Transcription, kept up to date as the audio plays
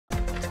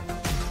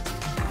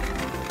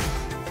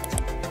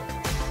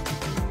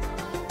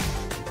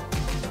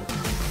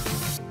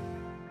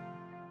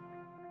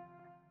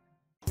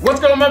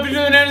going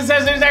on,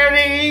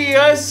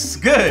 us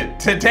good.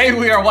 Today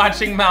we are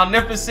watching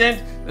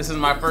Maleficent. This is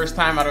my first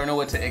time. I don't know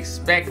what to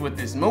expect with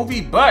this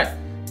movie, but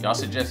y'all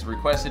suggested,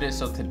 requested it,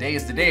 so today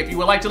is the day. If you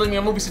would like to leave me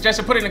a movie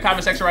suggestion, put it in the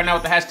comment section right now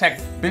with the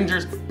hashtag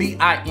Bingers,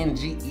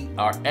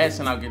 B-I-N-G-E-R-S,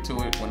 and I'll get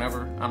to it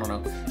whenever, I don't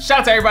know. Shout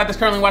out to everybody that's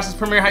currently watching this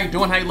premiere. How you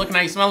doing? How you looking?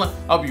 How you smelling?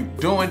 Hope you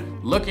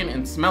doing, looking,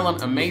 and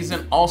smelling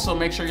amazing. Also,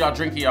 make sure y'all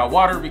drinking y'all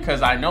water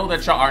because I know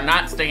that y'all are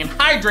not staying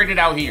hydrated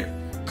out here.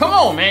 Come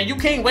on, man. You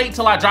can't wait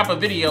till I drop a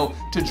video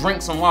to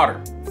drink some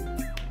water.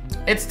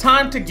 It's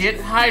time to get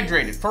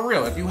hydrated, for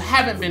real. If you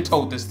haven't been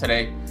told this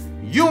today,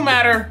 you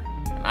matter,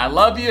 and I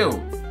love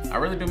you. I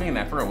really do mean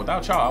that, for real.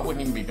 Without y'all, I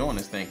wouldn't even be doing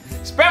this thing.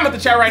 Spam at the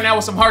chat right now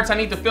with some hearts. I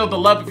need to feel the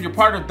love. If you're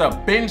part of the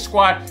binge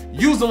squad,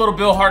 use the little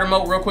Bill heart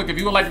emote real quick. If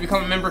you would like to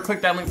become a member,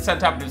 click that link at the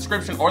top of the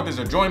description, or there's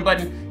a join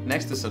button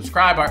next to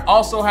subscribe. I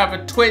also have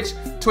a Twitch,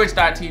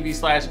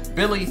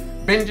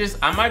 twitch.tv/BillyBinges.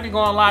 I might be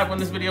going live when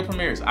this video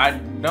premieres. I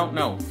don't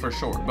know for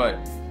sure, but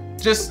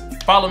just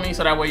follow me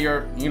so that way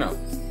you're, you know.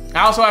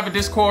 I also have a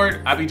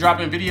Discord. I'll be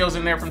dropping videos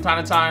in there from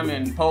time to time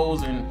and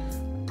polls, and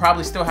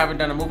probably still haven't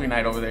done a movie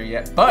night over there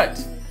yet,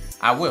 but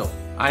I will.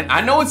 I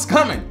know it's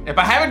coming. If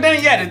I haven't done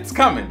it yet, it's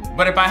coming.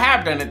 But if I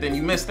have done it, then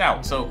you missed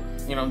out. So,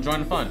 you know, join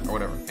the fun or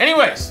whatever.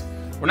 Anyways,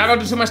 we're not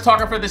gonna do too much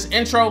talking for this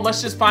intro.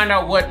 Let's just find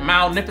out what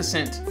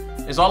Maleficent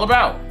is all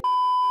about.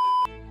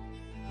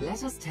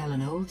 Let us tell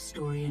an old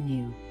story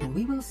anew, and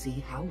we will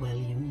see how well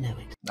you know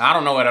it. I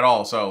don't know it at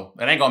all, so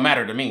it ain't gonna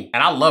matter to me.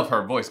 And I love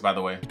her voice, by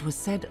the way. It was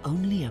said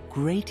only a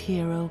great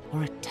hero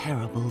or a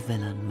terrible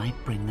villain might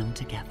bring them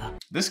together.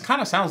 This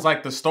kind of sounds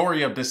like the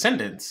story of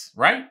Descendants,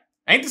 right?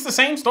 Ain't this the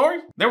same story?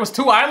 There was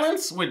two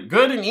islands with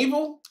good and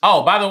evil?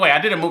 Oh, by the way, I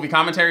did a movie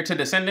commentary to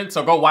Descendants,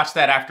 so go watch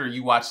that after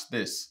you watch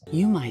this.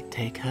 You might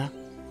take her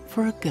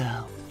for a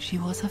girl. She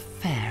was a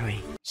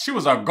fairy. She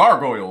was a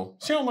gargoyle.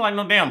 She don't look like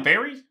no damn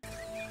fairy.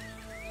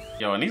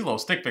 Yo, and these little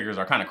stick figures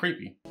are kind of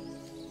creepy.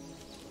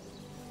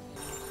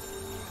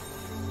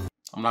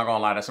 I'm not gonna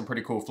lie, that's a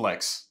pretty cool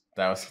flex.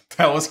 That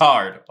was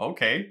hard.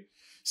 Okay.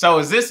 So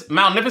is this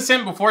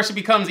Maleficent before she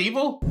becomes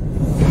evil?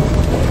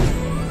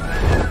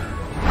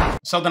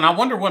 So then I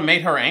wonder what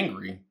made her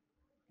angry.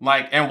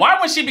 Like, and why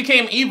when she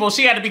became evil,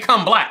 she had to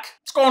become black?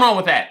 What's going on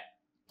with that?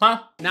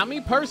 Huh? Now,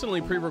 me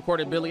personally,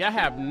 pre-recorded Billy, I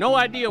have no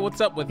idea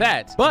what's up with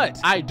that. But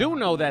I do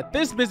know that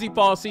this busy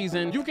fall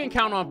season, you can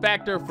count on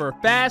Factor for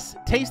fast,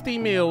 tasty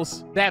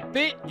meals that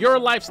fit your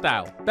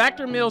lifestyle.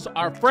 Factor meals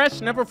are fresh,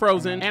 never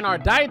frozen, and are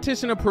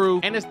dietitian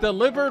approved, and it's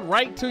delivered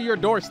right to your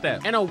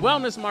doorstep. In a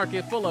wellness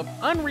market full of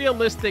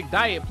unrealistic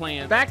diet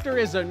plans, Factor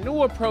is a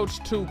new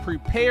approach to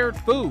prepared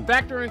food.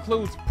 Factor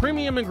includes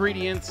premium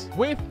ingredients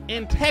with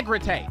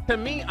integrity. To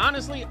me,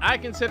 honestly, I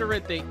consider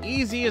it the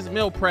easiest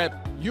meal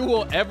prep you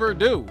will ever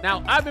do.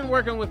 Now, I've been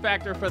working with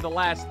Factor for the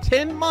last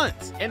 10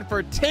 months, and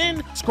for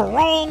 10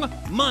 strong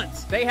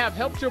months, they have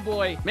helped your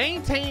boy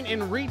maintain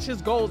and reach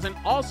his goals and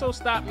also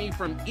stop me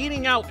from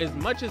eating out as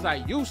much as I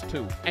used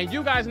to. And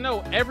you guys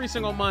know every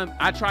single month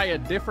I try a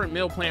different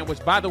meal plan,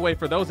 which, by the way,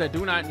 for those that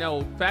do not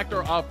know,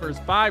 Factor offers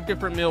 5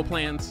 different meal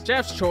plans: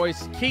 Chef's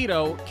Choice,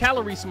 Keto,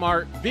 Calorie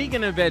Smart,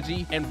 Vegan and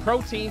Veggie, and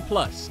Protein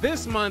Plus.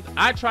 This month,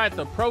 I tried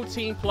the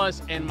Protein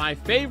Plus, and my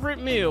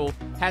favorite meal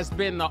has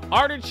been the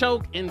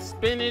artichoke and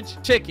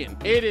spinach chicken.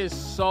 It is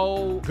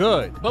so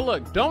good. But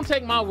look, don't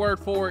take my word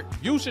for it.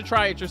 You should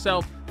try it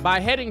yourself by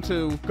heading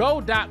to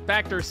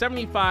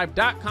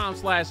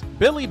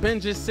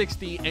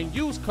go.factor75.com/BillyBinges60 and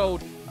use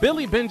code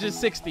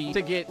BillyBinges60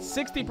 to get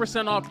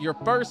 60% off your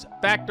first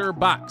Factor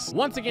box.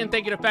 Once again,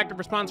 thank you to Factor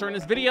for sponsoring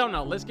this video.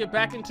 Now let's get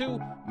back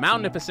into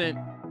Maleficent.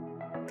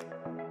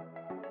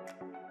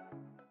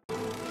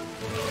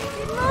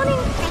 Good morning.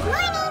 Good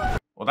morning.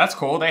 Well, that's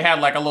cool. They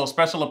had like a little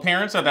special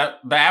appearance of the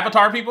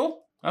Avatar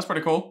people. That's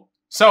pretty cool.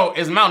 So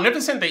is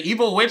Maleficent the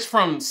evil witch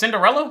from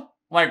Cinderella?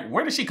 Like,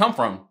 where did she come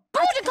from?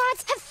 Border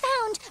guards have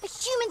found a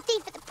human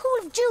thief at the Pool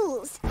of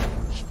Jewels.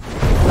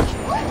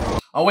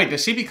 Oh wait,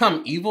 does she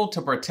become evil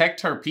to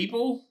protect her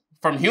people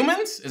from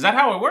humans? Is that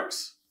how it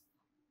works?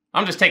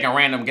 I'm just taking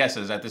random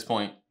guesses at this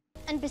point.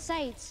 And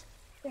besides,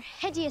 they're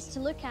hideous to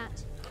look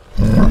at.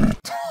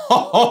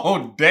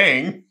 Oh,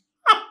 dang.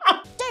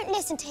 Don't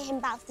listen to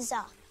him,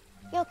 Balthazar.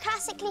 You're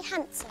classically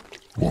handsome.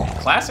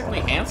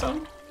 Classically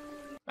handsome?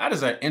 That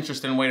is an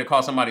interesting way to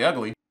call somebody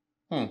ugly.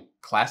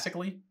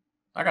 Classically?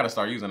 I gotta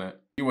start using it.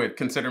 You would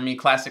consider me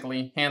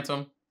classically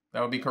handsome?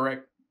 That would be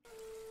correct.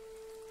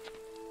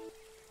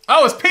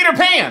 Oh, it's Peter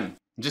Pan!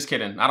 Just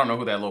kidding. I don't know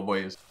who that little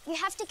boy is. You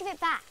have to give it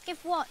back. Give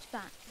what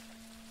back?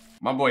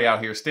 My boy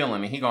out here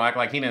stealing, and he gonna act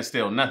like he didn't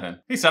steal nothing.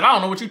 He said, I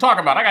don't know what you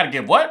talking about. I gotta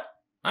give what?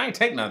 I ain't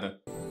take nothing.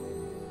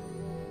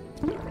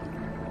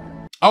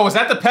 Oh, is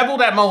that the pebble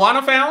that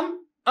Moana found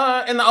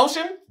in the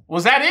ocean?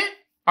 Was that it?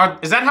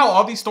 Is that how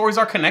all these stories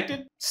are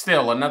connected?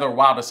 Still another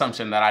wild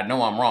assumption that I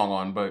know I'm wrong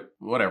on, but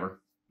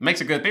whatever. Makes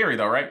a good theory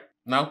though, right?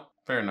 No?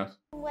 Fair enough.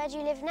 Where do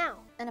you live now?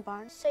 In a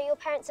barn. So your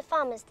parents are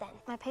farmers then?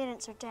 My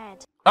parents are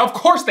dead. Of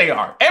course they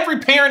are. Every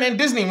parent in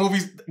Disney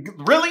movies,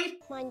 really?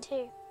 Mine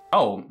too.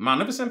 Oh,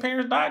 Maleficent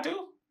parents died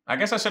too? I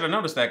guess I should have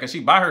noticed that because she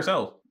by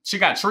herself. She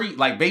got tree,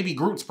 like baby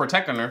Groot's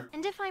protecting her.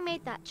 And if I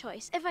made that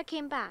choice, if I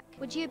came back,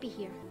 would you be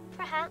here?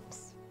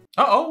 Perhaps.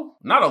 Uh-oh,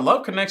 not a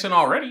love connection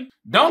already.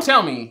 Don't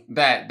tell me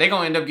that they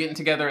gonna end up getting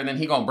together and then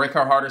he gonna break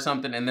her heart or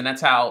something, and then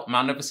that's how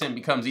Maleficent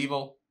becomes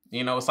evil.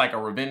 You know, it's like a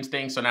revenge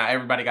thing, so now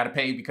everybody gotta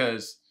pay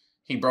because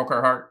he broke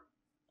her heart.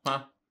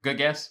 Huh? Good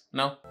guess?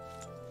 No?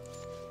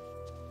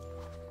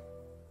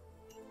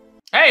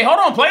 Hey, hold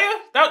on, player.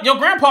 Your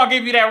grandpa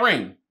gave you that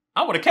ring.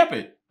 I would've kept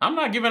it. I'm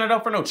not giving it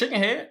up for no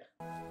chicken head.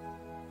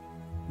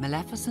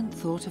 Maleficent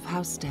thought of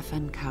how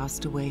Stefan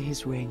cast away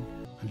his ring,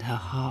 and her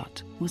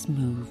heart was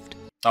moved.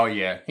 Oh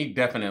yeah, he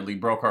definitely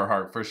broke her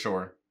heart for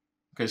sure.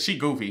 Cause she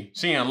goofy.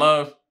 She in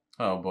love.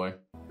 Oh boy.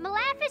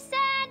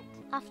 Maleficent!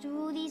 After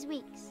all these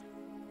weeks,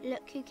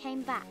 look who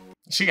came back.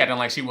 She acting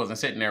like she wasn't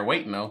sitting there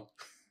waiting though.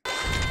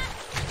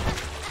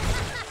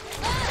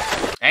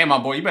 Hey my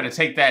boy, you better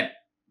take that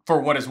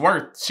for what it's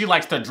worth. She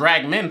likes to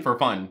drag men for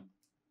fun.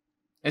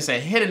 It's a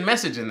hidden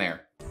message in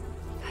there.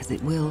 As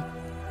it will,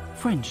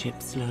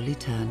 friendship slowly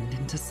turned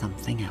into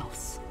something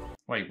else.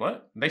 Wait,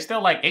 what? They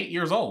still like 8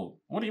 years old.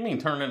 What do you mean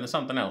turned into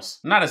something else?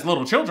 Not as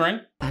little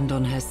children. And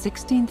on her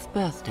 16th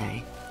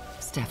birthday,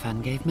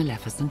 Stefan gave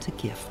Maleficent a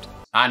gift.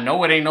 I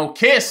know it ain't no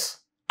kiss.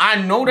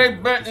 I know they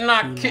better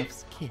not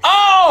kiss. Kiss.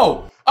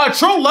 Oh! A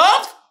true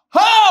love?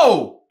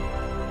 Oh!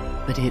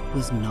 But it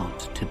was not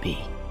to be.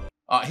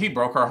 He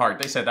broke her heart.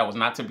 They said that was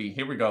not to be.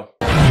 Here we go.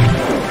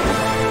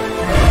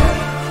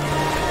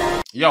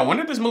 Yo, when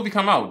did this movie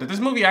come out? Did this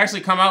movie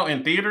actually come out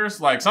in theaters?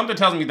 Like, something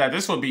tells me that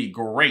this would be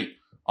great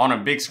on a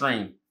big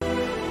screen.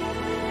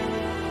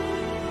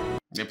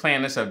 They're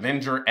playing this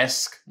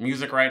Avenger-esque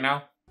music right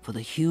now. For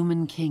the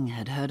human king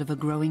had heard of a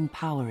growing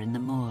power in the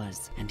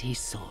moors, and he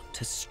sought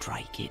to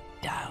strike it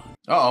down.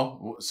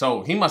 Uh-oh.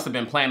 So he must have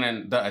been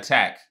planning the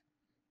attack.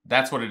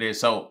 That's what it is.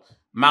 So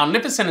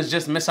Maleficent is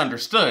just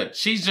misunderstood.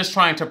 She's just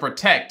trying to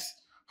protect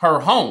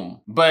her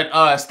home.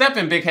 But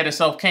Stefan Big-Headed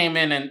Self came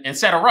in and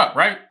set her up,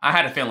 right? I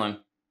had a feeling.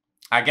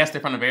 I guessed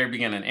it from the very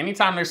beginning.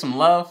 Anytime there's some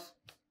love,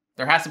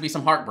 there has to be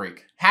some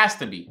heartbreak. Has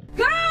to be.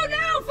 Go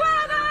no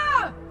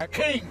further! A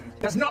king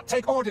does not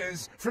take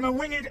orders from a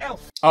winged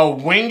elf. A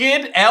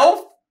winged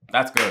elf?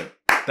 That's good.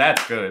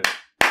 That's good.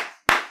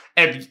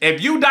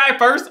 If you die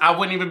first, I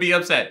wouldn't even be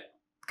upset.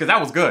 Because that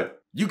was good.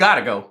 You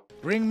gotta go.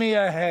 Bring me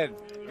a head.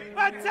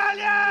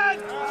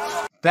 Battalion!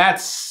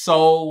 That's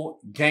so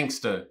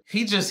gangster.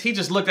 He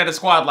just looked at his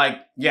squad like,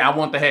 yeah, I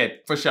want the head,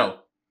 for sure.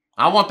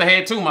 I want the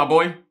head too, my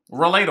boy.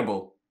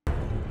 Relatable.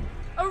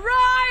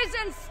 Arise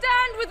and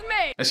stand with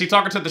me! Is she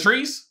talking to the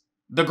trees?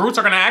 The Groots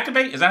are gonna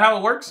activate? Is that how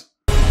it works?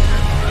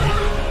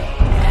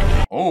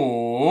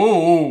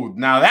 Oh,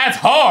 now that's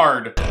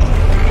hard.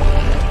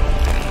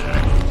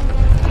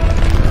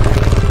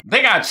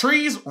 They got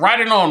trees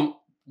riding on,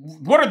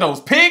 what are those,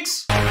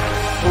 pigs?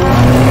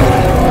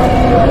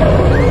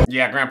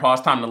 Yeah, Grandpa,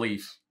 it's time to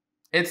leave.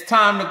 It's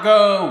time to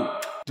go.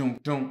 Doom,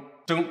 doom,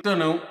 doom, doom,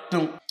 doom,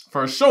 doom.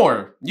 For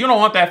sure. You don't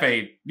want that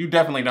fade. You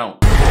definitely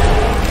don't.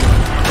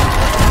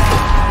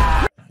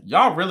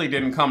 Y'all really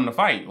didn't come to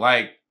fight.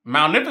 Like,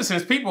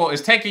 Maleficent's people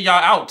is taking y'all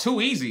out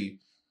too easy.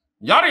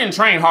 Y'all didn't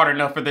train hard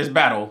enough for this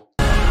battle.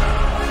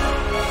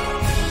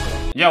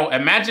 Yo,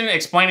 imagine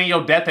explaining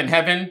your death in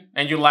heaven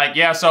and you're like,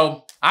 yeah,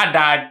 so I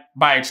died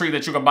by a tree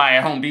that you could buy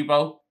at Home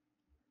Depot.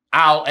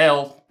 Aisle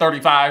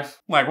L35.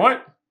 Like,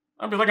 what?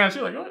 I'll be looking at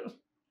you like, what?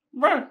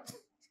 Bruh,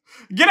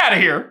 get out of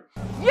here.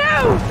 You!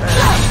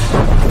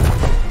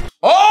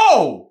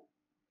 Oh!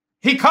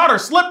 He caught her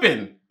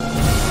slipping.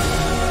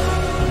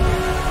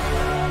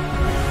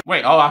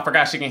 Wait, oh, I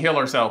forgot she can heal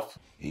herself.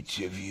 Each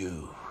of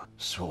you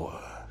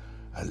swore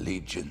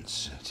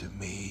allegiance to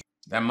me.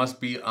 That must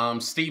be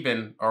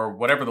Steven or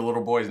whatever the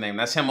little boy's name.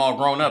 That's him all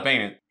grown up,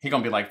 ain't it? He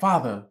gonna be like,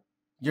 Father,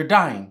 you're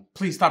dying.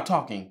 Please stop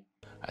talking.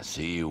 I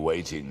see you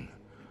waiting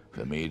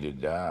for me to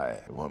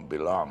die. It won't be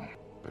long,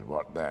 but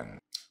what then?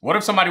 What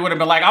if somebody would have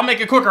been like, I'll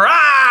make it quicker,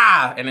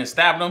 ah! And then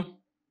stabbed him?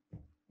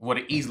 Would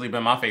have easily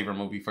been my favorite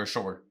movie for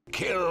sure.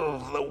 Kill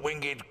the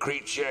winged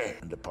creature,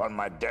 and upon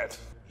my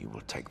death, you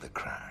will take the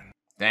crown.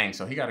 Dang,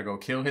 so he gotta go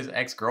kill his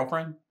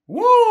ex-girlfriend?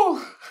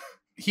 Woo!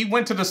 He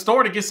went to the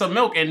store to get some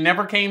milk and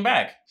never came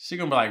back. She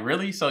gonna be like,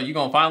 really? So you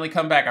gonna finally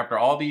come back after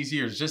all these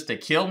years just to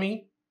kill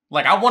me?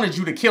 Like, I wanted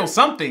you to kill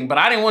something, but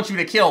I didn't want you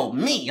to kill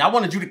me. I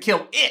wanted you to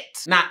kill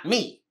it, not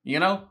me, you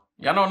know?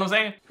 Y'all know what I'm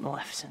saying?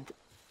 Maleficent,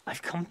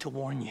 I've come to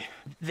warn you.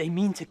 They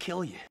mean to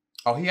kill you.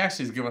 Oh, he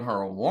actually is giving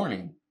her a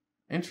warning.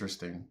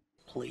 Interesting.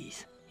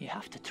 Please, you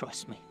have to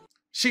trust me.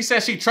 She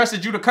said she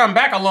trusted you to come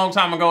back a long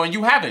time ago and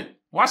you haven't.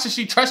 Why should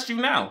she trust you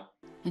now?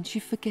 And she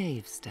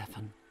forgave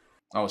Stefan.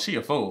 Oh, she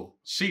a fool.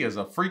 She is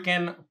a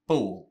freaking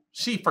fool.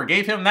 She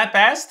forgave him that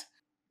fast?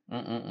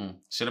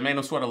 Should have made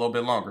him sweat a little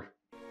bit longer.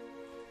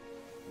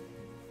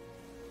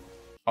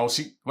 Oh,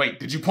 wait,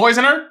 did you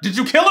poison her? Did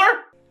you kill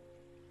her?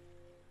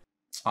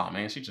 Oh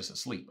man, she's just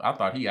asleep. I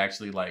thought he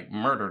actually like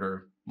murdered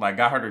her, like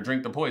got her to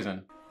drink the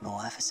poison.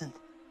 Maleficent?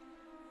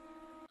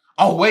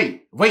 Oh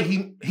wait,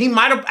 he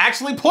might have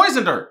actually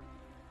poisoned her.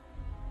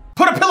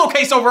 Put a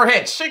pillowcase over her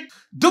head. Shit,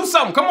 do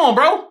something, come on,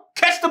 bro.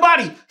 Catch the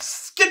body.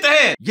 Get the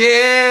head.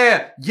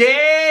 Yeah,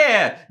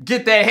 yeah.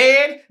 Get that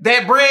head,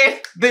 that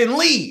bread, then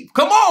leave.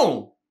 Come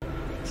on.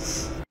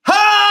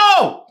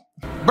 Oh!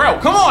 Bro,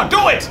 come on,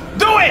 do it.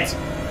 Do it.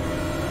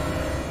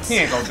 He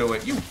ain't gonna do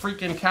it. You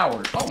freaking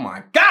coward. Oh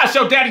my gosh,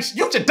 your daddy.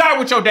 You should die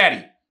with your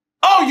daddy.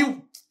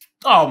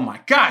 Oh my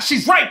gosh,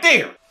 she's right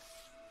there.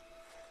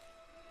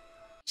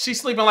 She's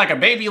sleeping like a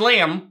baby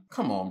lamb.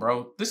 Come on,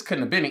 bro. This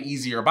couldn't have been an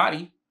easier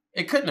body.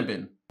 It couldn't have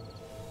been.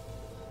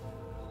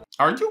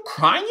 Are you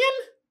crying?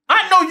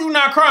 I know you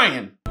not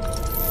crying.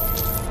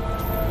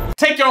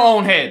 Take your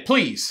own head,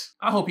 please.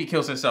 I hope he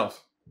kills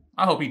himself.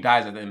 I hope he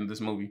dies at the end of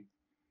this movie.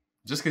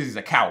 Just because he's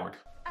a coward.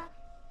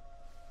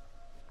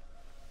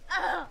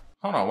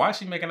 Hold on, why is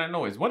she making that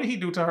noise? What did he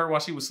do to her while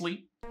she was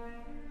asleep?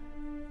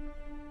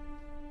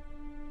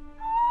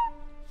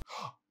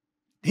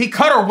 He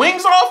cut her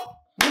wings off?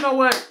 You know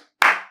what?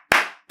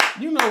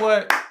 You know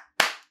what?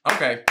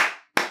 Okay.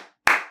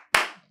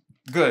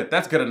 Good,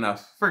 that's good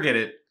enough. Forget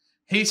it.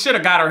 He should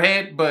have got her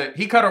head, but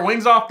he cut her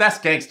wings off? That's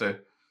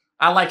gangster.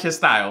 I like his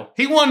style.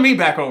 He won me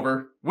back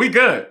over. We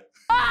good.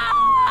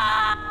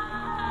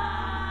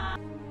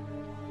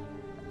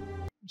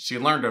 She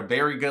learned a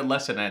very good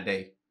lesson that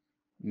day.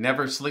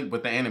 Never sleep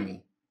with the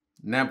enemy.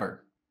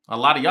 Never. A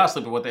lot of y'all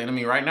sleeping with the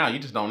enemy right now. You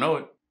just don't know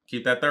it.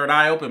 Keep that third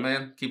eye open,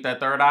 man. Keep that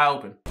third eye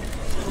open.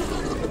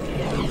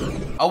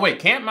 Oh wait,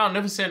 can't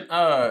Maleficent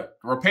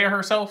repair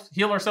herself,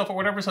 heal herself or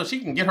whatever so she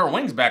can get her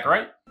wings back,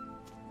 right?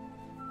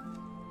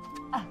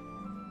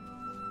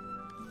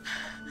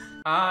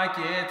 I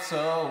get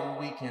so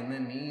weak in the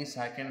knees,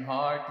 I can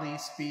hardly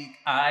speak.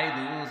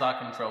 I lose all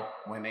control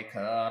when they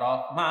cut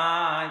off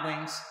my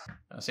wings.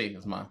 See,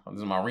 this is my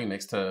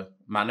remix to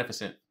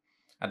Maleficent.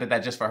 I did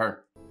that just for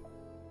her.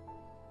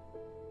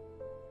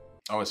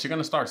 Oh, is she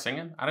gonna start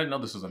singing? I didn't know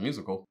this was a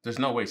musical. There's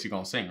no way she's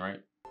gonna sing, right?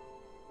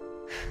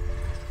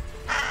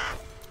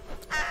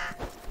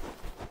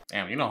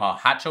 Damn, you know how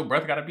hot your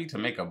breath gotta be to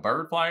make a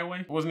bird fly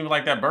away? It wasn't even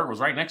like that bird was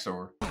right next to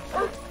her.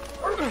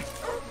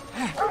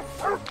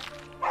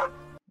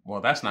 Well,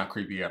 that's not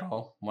creepy at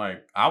all.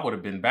 Like, I would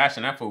have been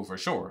bashing that fool for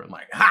sure.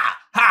 Like, ha,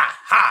 ha,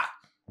 ha.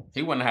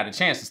 He wouldn't have had a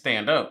chance to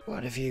stand up.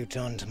 What have you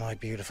done to my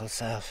beautiful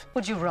self?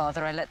 Would you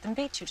rather I let them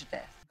beat you to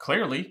death?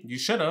 Clearly, you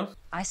should have.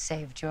 I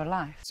saved your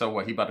life. So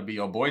what, he about to be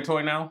your boy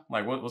toy now?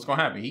 Like, what's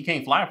gonna happen? He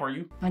can't fly for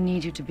you. I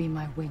need you to be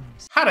my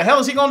wings. How the hell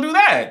is he gonna do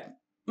that?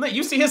 Look,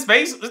 you see his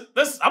face?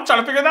 I'm trying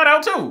to figure that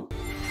out too.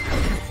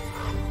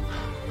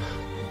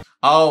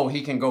 Oh,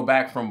 he can go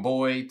back from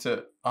boy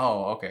to...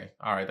 Oh, okay.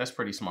 All right, that's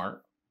pretty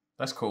smart.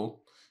 That's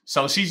cool.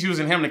 So she's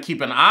using him to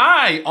keep an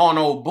eye on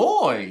old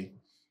boy.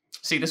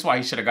 See, this is why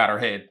he should have got her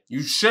head.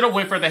 You should have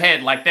went for the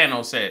head like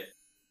Thanos said.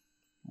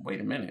 Wait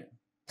a minute.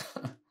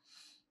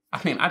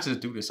 I mean, I just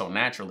do this so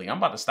naturally. I'm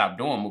about to stop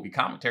doing movie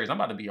commentaries. I'm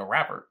about to be a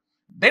rapper.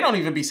 They don't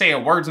even be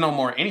saying words no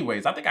more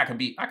anyways. I think I can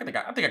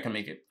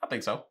make it. I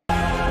think so.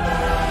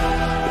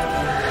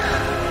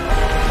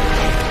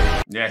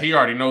 Yeah, he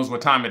already knows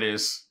what time it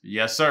is.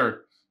 Yes,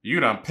 sir. You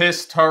done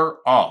pissed her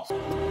off.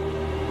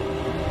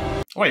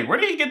 Wait, where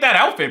did he get that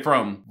outfit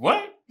from?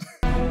 What?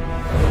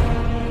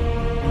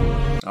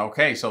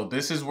 Okay, so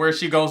this is where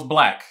she goes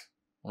black.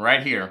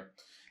 Right here.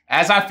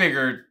 As I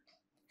figured,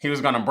 he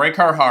was gonna break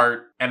her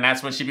heart, and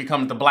that's when she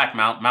becomes the Black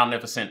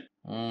Maleficent.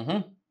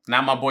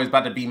 Now my boy's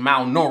about to be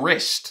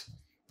malnourished.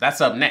 That's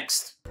up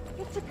next.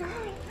 It's a girl.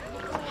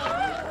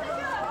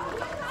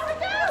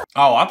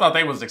 Oh, I thought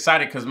they was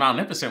excited because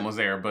Maleficent was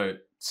there,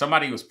 but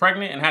somebody was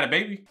pregnant and had a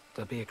baby?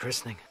 There'll be a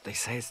christening. They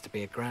say it's to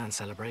be a grand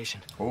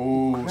celebration.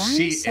 Oh,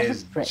 she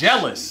is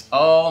jealous.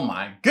 Oh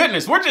my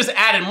goodness. We're just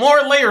adding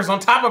more layers on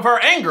top of her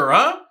anger,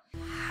 huh?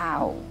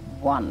 How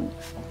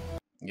wonderful.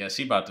 Yeah,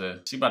 she about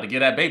to get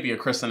that baby a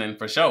christening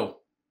for sure.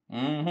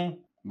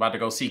 About to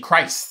go see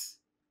Christ.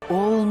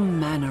 All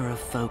manner of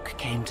folk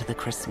came to the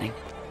christening.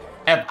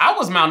 If I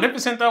was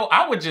Maleficent though,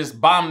 I would just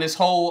bomb this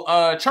whole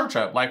church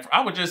up. Like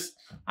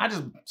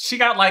she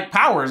got like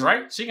powers,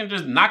 right? She can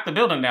just knock the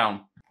building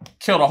down,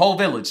 kill the whole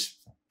village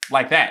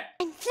like that.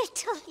 I'm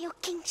Flittle, your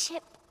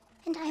kingship,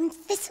 and I'm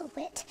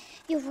Thistlewit,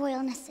 your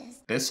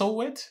royalnesses.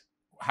 Thistlewit?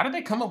 How did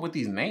they come up with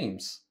these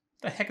names?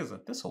 What the heck is a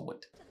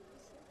Thistlewit?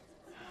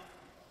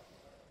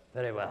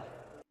 Very well.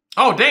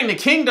 Oh, dang, the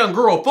king done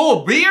grew a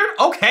full beard?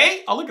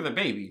 Okay. Oh, look at the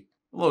baby.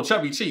 Little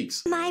chubby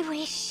cheeks. My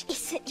wish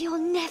is that you'll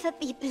never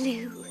be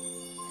blue,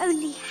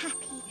 only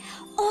happy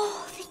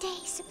all the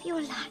days of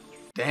your life.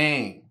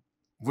 Dang.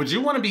 Would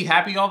you want to be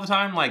happy all the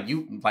time?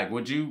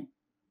 Would you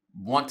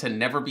want to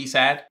never be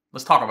sad?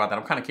 Let's talk about that.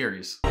 I'm kind of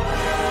curious.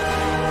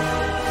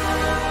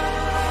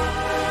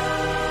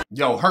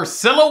 Yo, her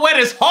silhouette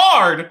is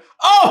hard.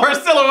 Oh, her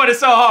silhouette is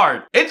so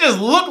hard. It just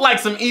looked like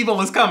some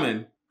evil is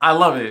coming. I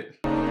love it.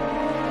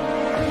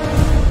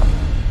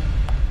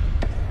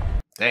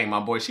 Dang,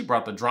 my boy, she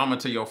brought the drama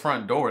to your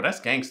front door.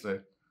 That's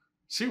gangster.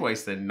 She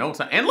wasted no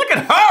time. And look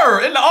at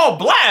her in the all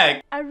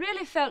black. I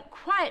really felt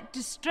quite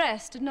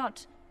distressed at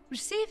not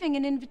receiving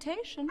an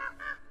invitation.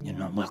 You're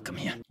not welcome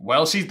here.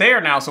 Well, she's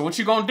there now, so what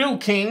you gonna do,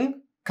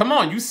 king? Come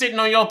on, you sitting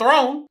on your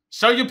throne.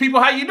 Show your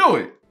people how you do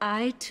it.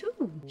 I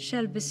too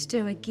shall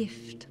bestow a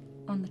gift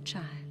on the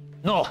child.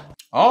 No.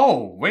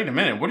 Oh, wait a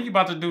minute. What are you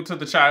about to do to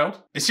the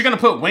child? Is she gonna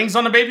put wings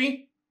on the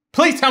baby?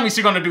 Please tell me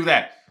she's gonna do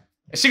that.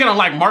 Is she gonna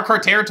like mark her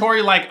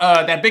territory like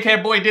that big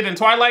head boy did in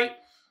Twilight?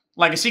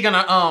 Like, is she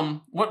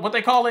gonna what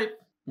they call it?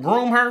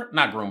 Groom her?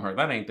 Not groom her.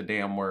 That ain't the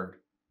damn word.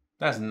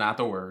 That's not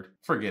the word.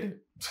 Forget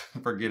it.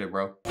 Forget it,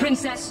 bro.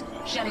 Princess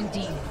shall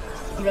indeed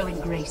grow in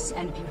grace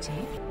and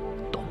beauty.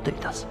 Don't do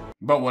this.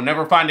 But we'll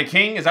never find a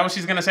king? Is that what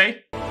she's gonna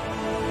say?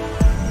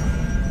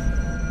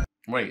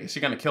 Wait, is she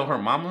gonna kill her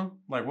mama?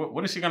 Like,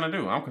 what is she gonna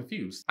do? I'm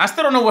confused. I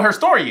still don't know what her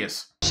story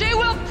is. She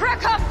will prick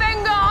her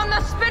finger on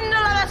the spindle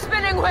of a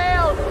spinning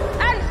wheel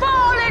and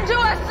fall into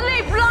a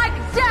sleep like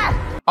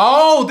death.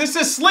 Oh, this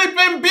is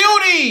Sleeping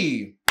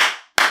Beauty.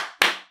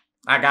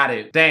 I got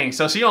it. Dang,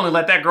 so she only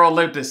let that girl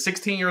live to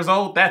 16 years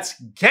old?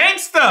 That's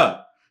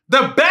gangsta. The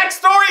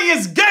backstory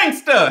is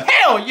gangsta.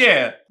 Hell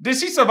yeah. Did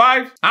she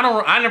survive?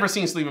 I never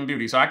seen Sleeping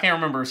Beauty, so I can't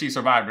remember if she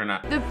survived or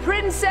not. The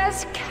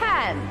princess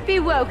can be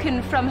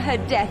woken from her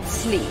death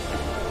sleep,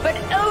 but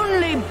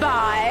only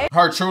by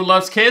her true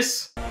love's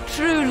kiss?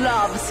 True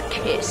love's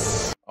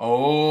kiss.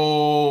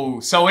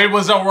 Oh, so it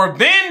was a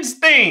revenge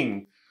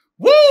thing.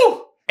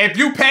 Woo! If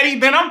you petty,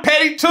 then I'm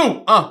petty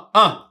too.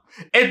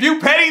 If you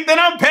petty, then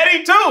I'm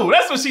petty too.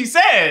 That's what she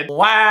said.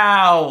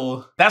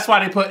 Wow. That's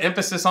why they put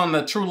emphasis on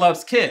the true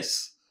love's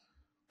kiss.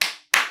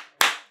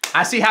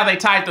 I see how they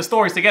tied the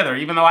stories together,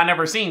 even though I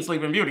never seen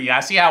Sleeping Beauty.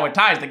 I see how it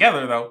ties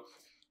together, though.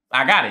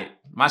 I got it.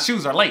 My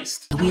shoes are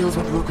laced. The wheels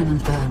were broken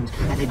and burned,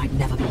 that they might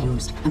never be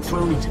used, and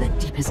thrown into the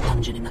deepest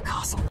dungeon in the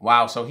castle.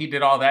 Wow, so he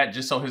did all that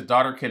just so his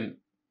daughter can...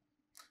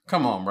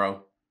 Come on,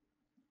 bro.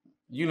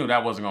 You knew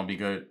that wasn't gonna be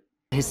good.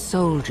 His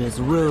soldiers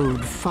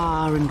rode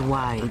far and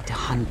wide to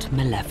hunt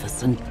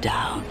Maleficent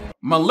down.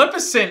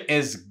 Maleficent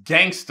is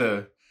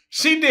gangsta.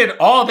 She did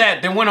all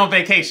that, then went on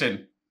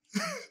vacation.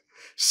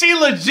 She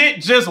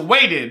legit just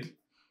waited.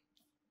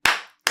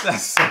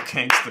 That's so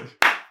gangster.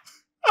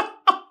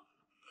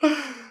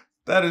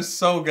 That is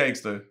so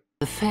gangster.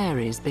 The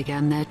fairies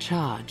began their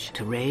charge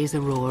to raise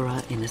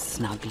Aurora in a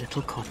snug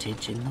little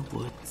cottage in the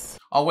woods.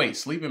 Oh wait,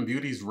 Sleeping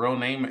Beauty's real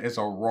name is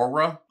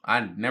Aurora? I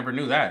never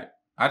knew that.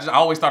 I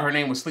always thought her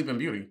name was Sleeping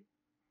Beauty.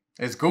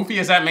 As goofy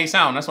as that may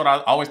sound, that's what I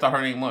always thought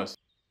her name was.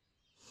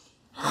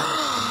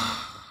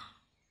 I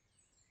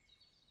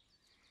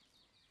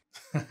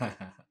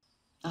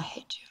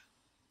hate you.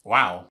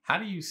 Wow. How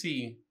do you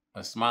see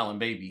a smiling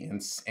baby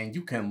and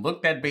you can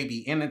look that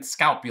baby in its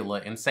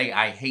scapula and say,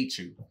 I hate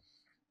you?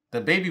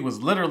 The baby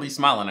was literally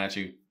smiling at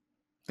you.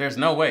 There's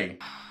no way.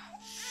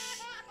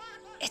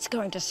 It's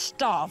going to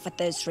starve with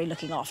those three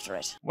looking after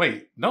it.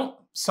 Wait, no.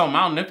 So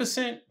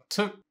Maleficent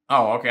took...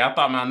 Oh, okay. I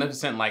thought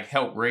Maleficent like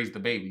helped raise the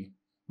baby.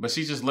 But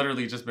she's just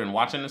literally just been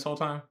watching this whole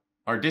time?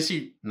 Or did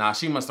she? Nah,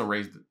 she must have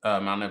raised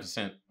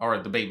Maleficent. Or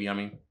the baby, I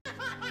mean.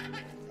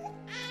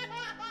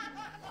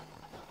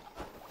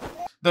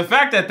 The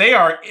fact that they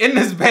are in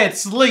this bed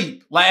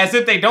sleep, like as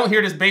if they don't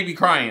hear this baby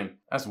crying.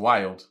 That's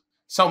wild.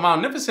 So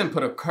Maleficent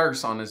put a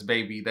curse on this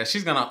baby that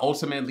she's gonna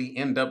ultimately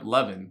end up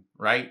loving,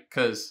 right?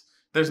 Because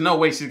there's no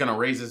way she's gonna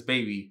raise this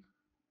baby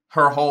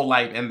her whole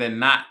life and then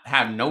not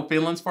have no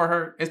feelings for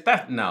her. Is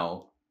that,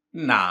 no,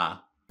 nah.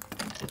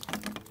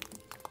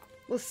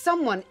 Well,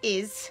 someone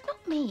is.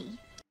 Not me.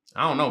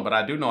 I don't know, but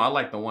I do know I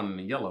like the one in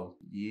the yellow.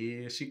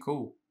 Yeah, she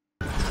cool.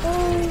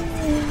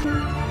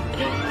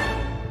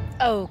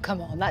 Oh, come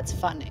on, that's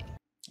funny.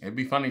 It'd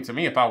be funny to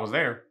me if I was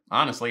there.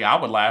 Honestly,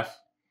 I would laugh.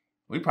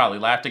 We'd probably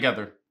laugh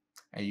together.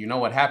 And you know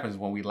what happens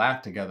when we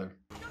laugh together.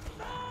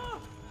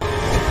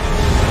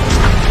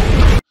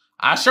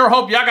 I sure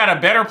hope y'all got a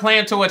better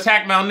plan to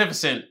attack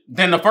Maleficent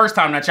than the first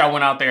time that y'all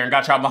went out there and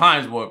got y'all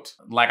behinds whooped.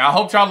 Like, I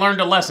hope y'all learned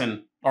a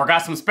lesson or got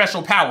some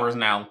special powers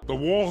now. The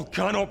wall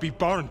cannot be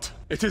burnt.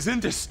 It is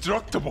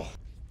indestructible.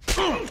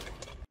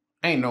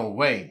 Ain't no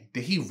way.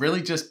 Did he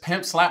really just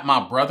pimp slap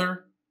my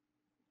brother?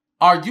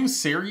 Are you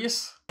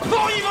serious?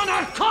 Not even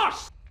a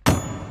curse!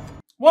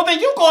 Well, then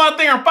you go out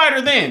there and fight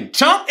her then,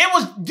 chump. It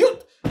was you.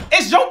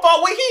 It's your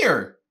fault we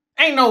here.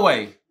 Ain't no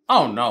way.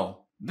 Oh no.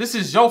 This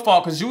is your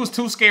fault because you was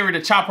too scary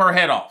to chop her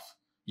head off.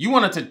 You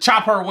wanted to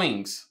chop her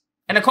wings.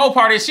 And the cold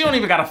part is she don't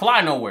even gotta fly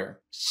nowhere.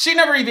 She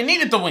never even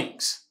needed the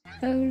wings.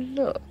 Oh,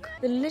 look.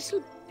 The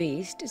little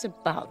beast is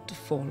about to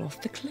fall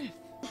off the cliff.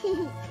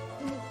 Oh,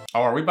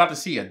 are we about to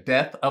see a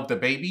death of the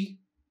baby?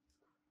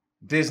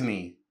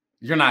 Disney,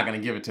 you're not gonna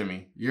give it to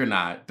me. You're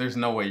not. There's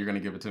no way you're gonna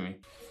give it to me.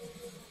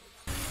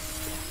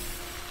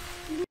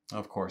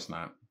 Of course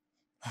not.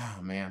 Oh,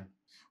 man.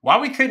 Why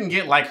we couldn't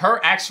get like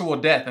her actual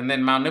death and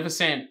then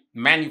Maleficent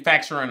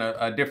manufacturing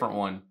a different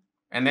one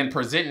and then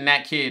presenting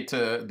that kid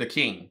to the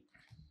king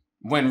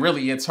when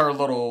really it's her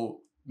little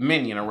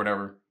minion or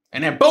whatever.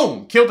 And then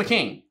boom, kill the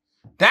king.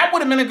 That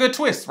would have been a good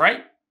twist,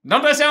 right?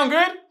 Don't that sound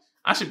good?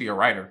 I should be a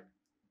writer.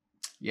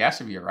 Yeah, I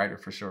should be a writer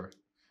for sure.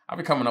 I'll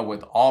be coming up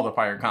with all the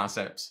fire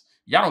concepts.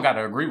 Y'all don't got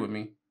to agree with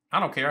me.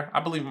 I don't care. I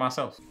believe in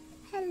myself.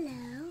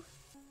 Hello.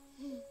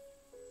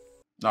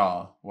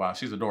 Oh, wow.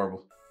 She's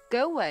adorable.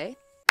 Go away.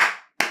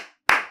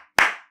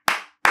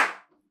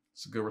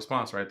 It's a good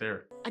response right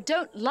there. I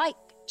don't like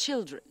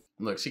children.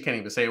 Look, she can't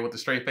even say it with a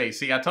straight face.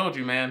 See, I told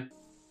you, man.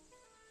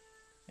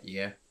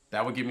 Yeah,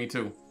 that would get me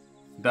too.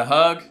 The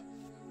hug,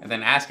 and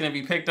then asking to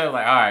be picked up.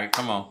 Like, all right,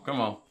 come on, come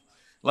on.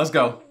 Let's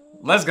go.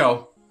 Let's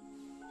go.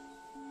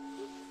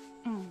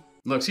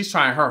 Look, she's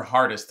trying her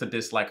hardest to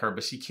dislike her,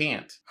 but she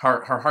can't.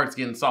 Her heart's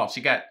getting soft.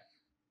 She got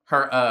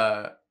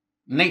her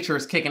nature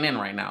is kicking in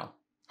right now.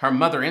 Her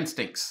mother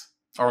instincts,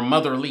 or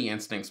motherly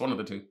instincts, one of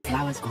the two.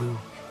 Flowers grew,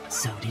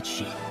 so did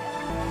she.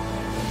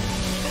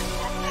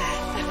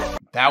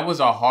 That was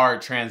a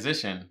hard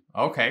transition.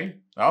 Okay,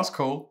 that was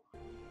cool.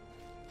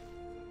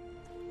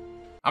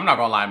 I'm not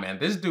gonna lie, man.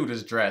 This dude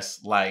is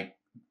dressed like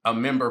a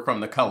member from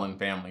the Cullen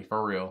family,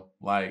 for real.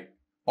 Like,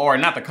 or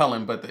not the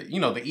Cullen, but the, you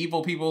know, the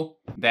evil people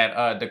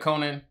that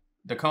Dakota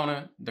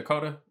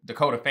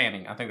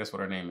Fanning. I think that's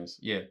what her name is.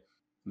 Yeah,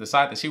 the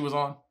side that she was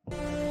on.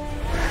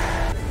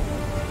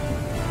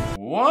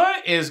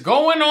 What is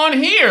going on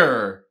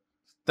here?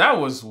 That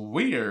was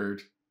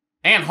weird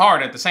and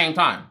hard at the same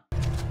time.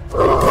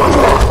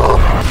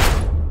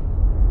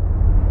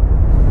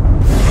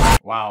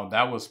 Wow,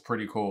 that was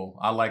pretty cool.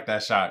 I like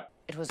that shot.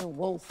 It was a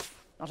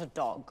wolf, not a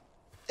dog.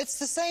 It's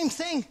the same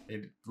thing.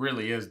 It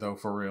really is, though,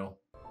 for real.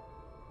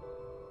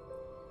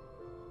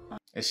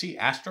 Is she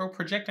astro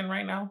projecting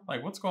right now?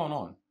 Like, what's going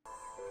on?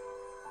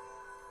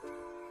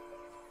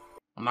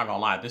 I'm not gonna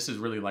lie, this is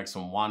really like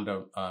some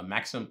Wanda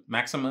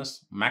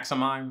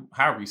Maximine,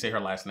 however you say her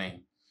last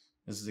name.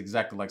 This is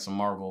exactly like some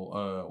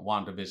Marvel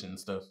WandaVision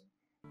stuff.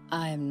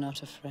 I am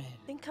not afraid.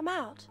 Then come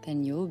out.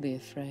 Then you'll be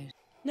afraid.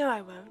 No,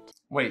 I won't.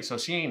 Wait, so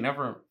she ain't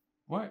never,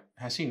 what?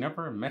 Has she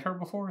never met her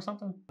before or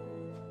something?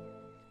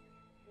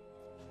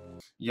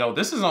 Yo,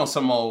 this is on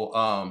some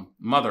old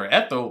Mother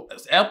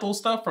Ethel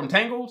stuff from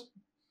Tangled.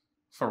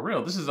 For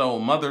real, this is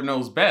old Mother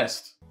Knows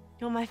Best.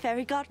 You're my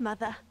fairy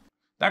godmother.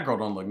 That girl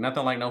don't look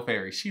nothing like no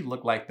fairy. She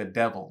looked like the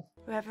devil.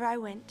 Wherever I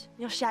went,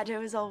 your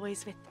shadow was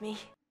always with me.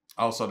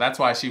 Oh, so that's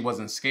why she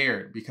wasn't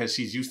scared, because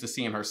she's used to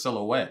seeing her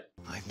silhouette.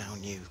 I've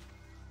known you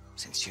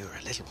since you were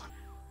a little one.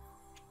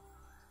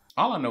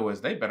 All I know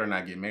is they better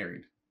not get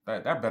married.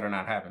 That better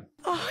not happen.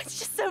 Oh, it's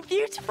just so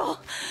beautiful.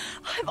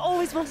 I've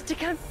always wanted to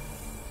come.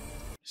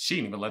 She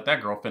didn't even let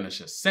that girl finish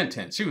a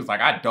sentence. She was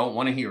like, I don't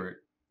want to hear it.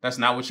 That's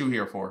not what you're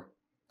here for.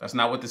 That's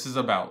not what this is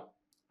about.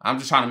 I'm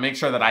just trying to make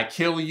sure that I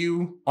kill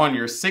you on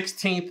your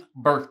 16th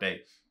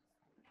birthday.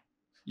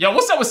 Yo,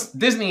 what's up with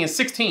Disney and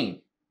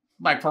 16?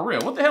 Like, for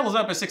real, what the hell is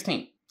up at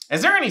 16?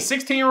 Is there any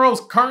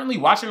 16-year-olds currently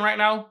watching right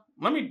now?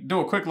 Let me do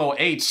a quick little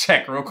age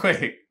check real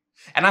quick.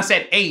 And I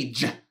said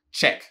age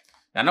check.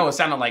 I know it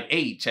sounded like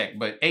age check,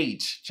 but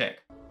age check.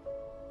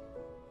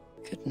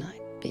 Good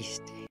night,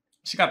 beastie.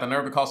 She got the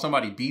nerve to call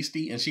somebody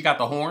beastie and she got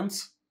the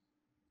horns?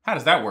 How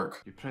does that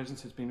work? Your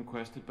presence has been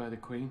requested by the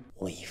Queen.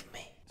 Leave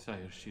me.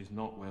 Sire, she is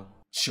not well.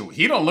 Shoot,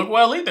 he don't look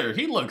well either.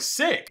 He looks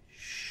sick.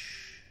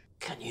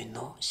 Can you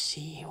not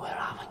see we're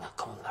having a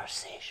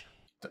conversation?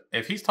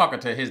 If he's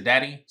talking to his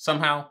daddy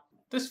somehow,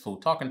 this fool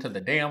talking to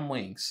the damn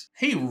wings.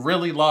 He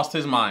really lost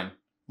his mind.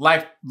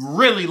 Like,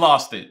 really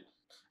lost it.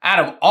 Out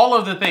of all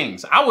of the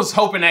things, I was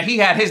hoping that he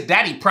had his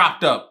daddy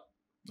propped up.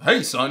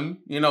 Hey, son,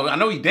 you know, I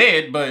know he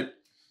dead, but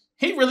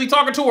he really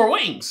talking to her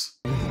wings.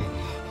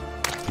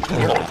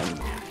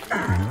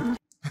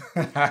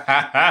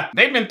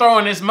 They've been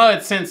throwing this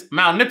mud since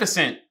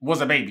Maleficent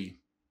was a baby.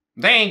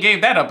 They ain't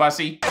gave that up, I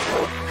see.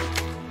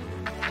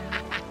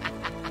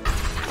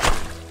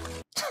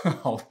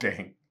 Oh,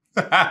 dang.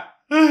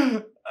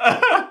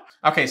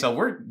 Okay, so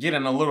we're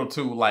getting a little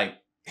too, like,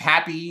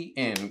 happy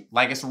and,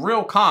 like, it's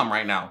real calm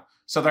right now.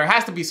 So there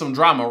has to be some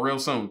drama real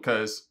soon,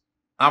 because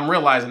I'm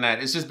realizing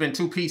that it's just been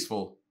too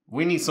peaceful.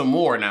 We need some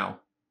more now.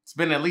 It's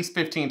been at least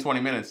 15, 20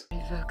 minutes.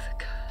 Revoke the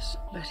curse.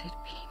 Let it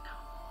be no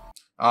more.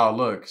 Oh,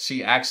 look,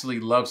 she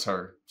actually loves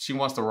her. She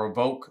wants to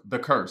revoke the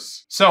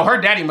curse. So her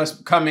daddy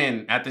must come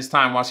in at this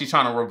time while she's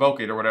trying to revoke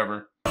it or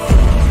whatever.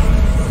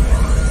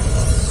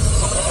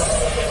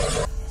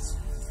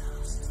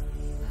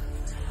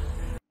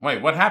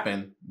 Wait, what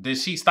happened? Did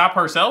she stop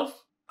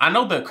herself? I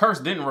know the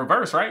curse didn't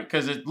reverse, right?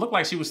 Because it looked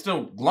like she was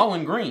still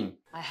glowing green.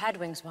 I had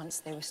wings once.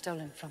 They were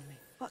stolen from me.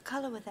 What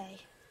color were they?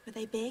 Were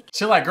they big?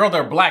 She's like, girl,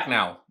 they're black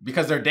now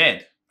because they're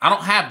dead. I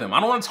don't have them.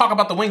 I don't want to talk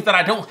about the wings that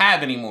I don't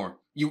have anymore.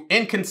 You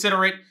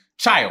inconsiderate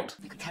child.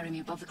 They could carry me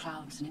above the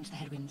clouds and into the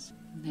headwinds.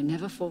 They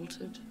never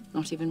faltered,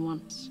 not even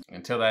once.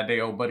 Until that day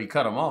old buddy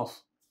cut them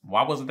off.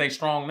 Why wasn't they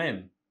strong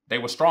then? They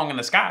were strong in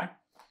the sky.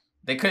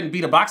 They couldn't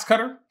beat a box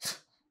cutter?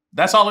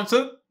 That's all it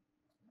took?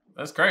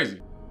 That's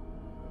crazy.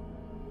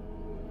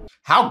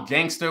 How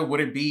gangster would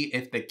it be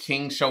if the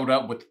king showed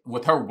up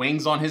with her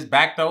wings on his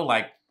back though?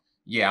 Like,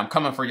 yeah, I'm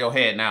coming for your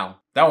head now.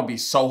 That would be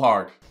so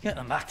hard. Get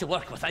them back to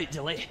work without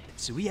delay.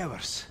 It's a wee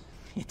hours.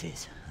 It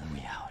is a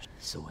wee hours.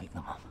 So wake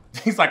them up.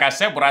 He's like, I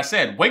said what I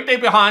said. Wake their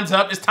behinds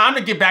up. It's time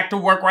to get back to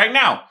work right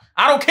now.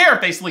 I don't care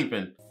if they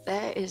sleeping.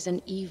 There is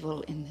an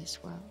evil in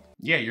this world.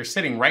 Yeah, you're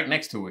sitting right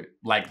next to it.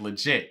 Like,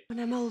 legit. When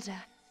I'm older,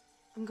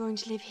 I'm going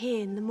to live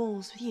here in the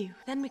malls with you.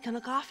 Then we can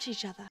look after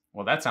each other.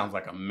 Well, that sounds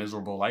like a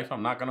miserable life.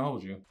 I'm not gonna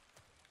hold you.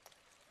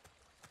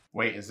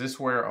 Wait, is this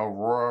where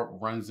Aurora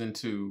runs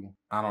into,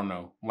 I don't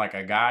know, like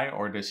a guy,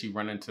 or does she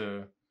run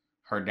into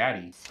her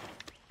daddy?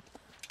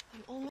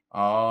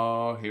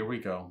 Oh, here we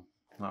go.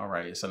 All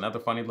right, it's another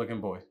funny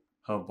looking boy.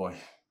 Oh boy.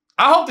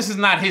 I hope this is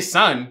not his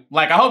son.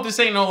 Like, I hope this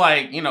ain't no,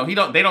 like, you know,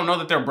 they don't know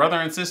that they're brother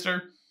and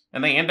sister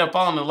and they end up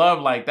falling in love.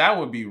 Like, that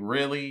would be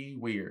really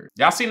weird.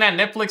 Y'all seen that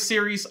Netflix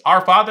series, Our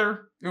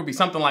Father? It would be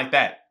something like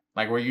that.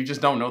 Like, where you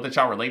just don't know that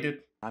y'all related.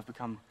 I've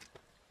become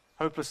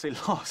hopelessly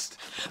lost.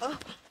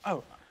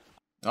 Oh.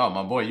 Oh,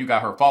 my boy, you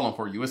got her falling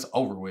for you. It's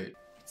over with.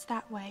 It's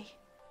that way.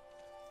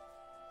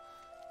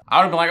 I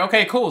would have been like,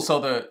 okay, cool.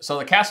 So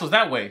the castle's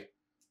that way.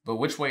 But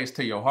which way is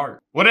to your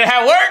heart? Would it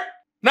have worked?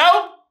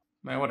 No?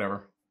 Man,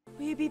 whatever.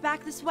 Will you be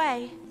back this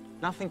way?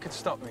 Nothing could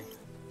stop me.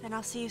 Then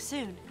I'll see you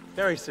soon.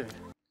 Very soon.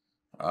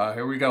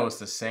 Here we go. It's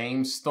the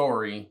same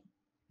story.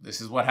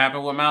 This is what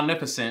happened with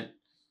Maleficent.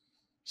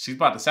 She's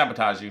about to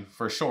sabotage you,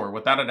 for sure,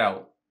 without a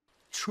doubt.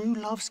 True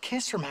love's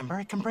kiss, remember?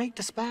 It can break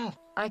the spell.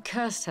 I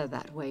cursed her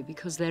that way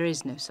because there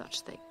is no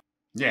such thing.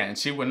 Yeah, and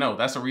she would know.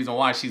 That's the reason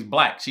why she's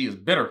black. She is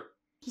bitter.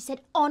 He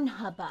said on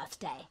her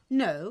birthday.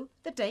 No,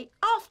 the day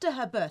after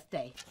her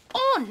birthday.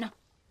 On!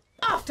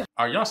 After!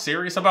 Are y'all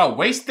serious about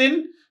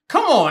wasting?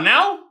 Come on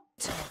now!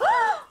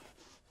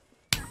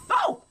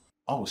 Oh!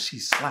 Oh, she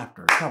slapped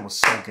her. That was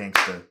so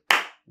gangster.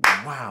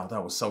 Wow,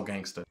 that was so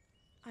gangster.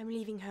 I'm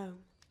leaving home.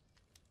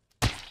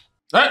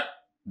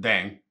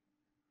 Dang.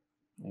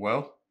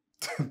 Well,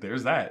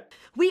 there's that.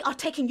 We are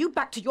taking you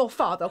back to your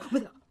father.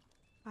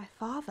 My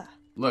father?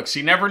 Look,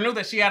 she never knew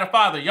that she had a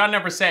father. Y'all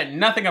never said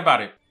nothing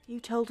about it. You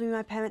told me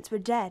my parents were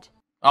dead.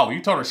 Oh,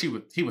 you told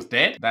her he was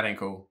dead? That ain't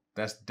cool.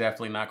 That's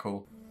definitely not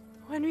cool.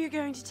 When were you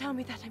going to tell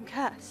me that I'm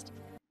cursed?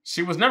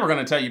 She was never going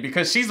to tell you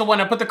because she's the one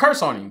that put the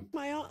curse on you.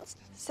 My aunt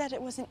said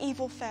it was an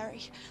evil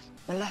fairy.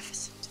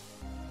 Maleficent.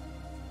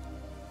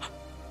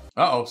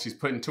 Uh-oh, she's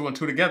putting two and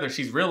two together.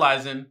 She's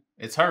realizing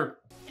it's her.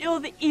 You're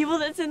the evil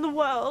that's in the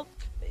world.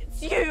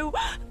 It's you.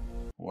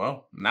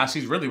 Well, now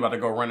she's really about to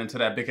go run into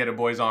that big-headed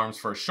boy's arms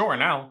for sure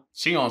now.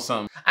 She on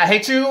some, I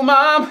hate you,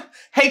 Mom.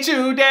 Hate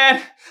you,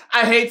 Dad.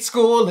 I hate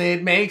school.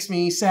 It makes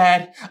me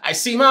sad. I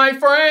see my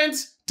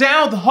friends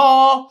down the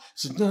hall.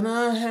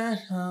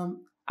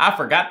 I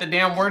forgot the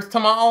damn words to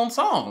my own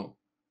song.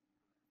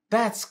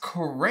 That's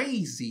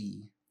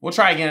crazy. We'll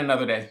try again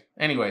another day.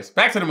 Anyways,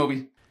 back to the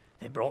movie.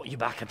 They brought you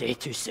back a day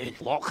too soon.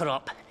 Lock her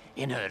up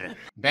in her room.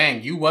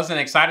 Dang, you wasn't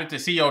excited to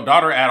see your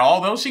daughter at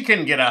all, though? She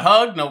couldn't get a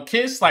hug, no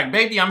kiss, like,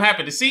 baby, I'm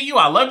happy to see you,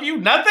 I love you,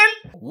 nothing?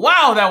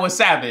 Wow, that was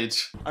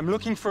savage. I'm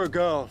looking for a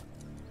girl.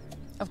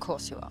 Of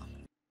course you are.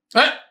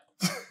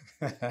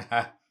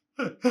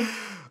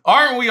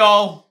 Aren't we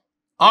all?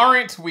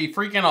 Aren't we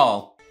freaking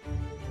all?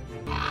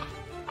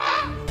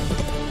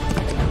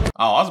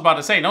 Oh, I was about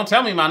to say, don't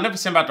tell me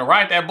Maleficent about to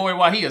ride that boy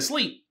while he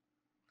asleep.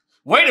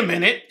 Wait a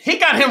minute, he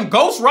got him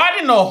ghost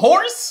riding a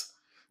horse?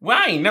 Well,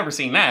 I ain't never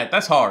seen that.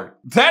 That's hard.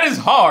 That is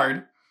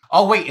hard.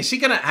 Oh wait, is she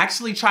gonna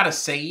actually try to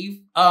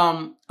save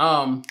what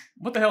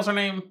the hell's her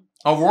name?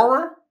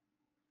 Aurora?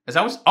 Is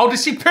that what? Oh, did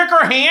she pick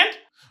her hand?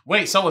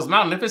 Wait, so is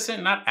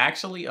Maleficent not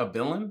actually a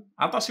villain?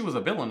 I thought she was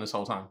a villain this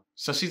whole time.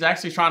 So she's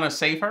actually trying to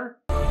save her?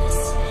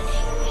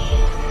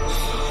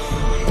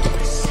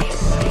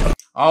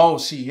 Oh,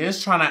 she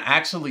is trying to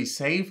actually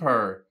save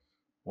her.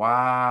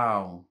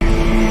 Wow.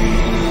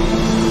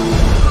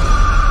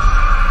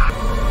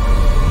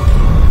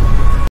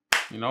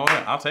 You know what?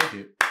 I'll take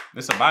it.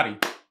 It's a body.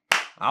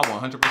 I'll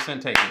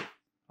 100% take it.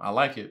 I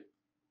like it.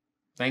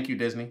 Thank you,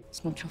 Disney.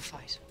 It's not your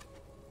fight.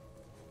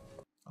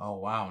 Oh,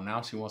 wow.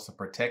 Now she wants to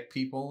protect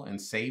people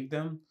and save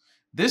them.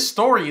 This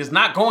story is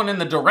not going in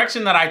the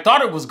direction that I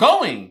thought it was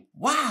going.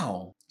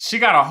 Wow. She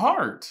got a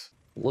heart.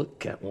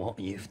 Look at what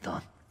you've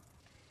done.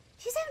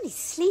 She's only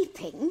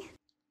sleeping.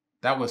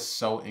 That was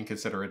so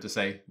inconsiderate to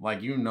say.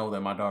 Like, you know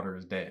that my daughter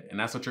is dead. And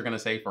that's what you're going to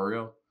say for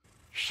real?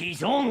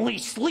 She's only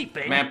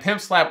sleeping. Man,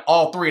 pimp slap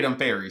all three of them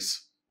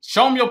fairies.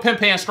 Show them your pimp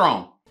hand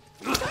strong.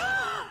 There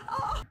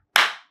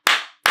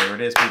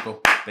it is,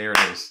 people. There it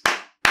is.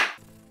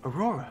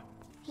 Aurora.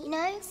 He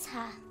knows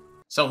her.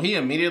 So he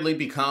immediately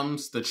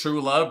becomes the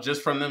true love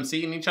just from them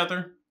seeing each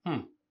other?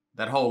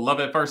 That whole love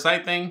at first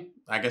sight thing,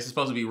 I guess it's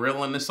supposed to be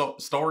real in this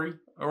story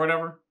or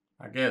whatever,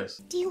 I guess.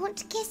 Do you want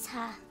to kiss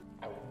her?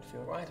 I wouldn't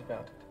feel right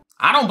about it.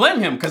 I don't blame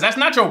him, because that's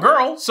not your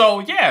girl. So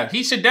yeah,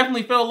 he should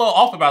definitely feel a little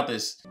off about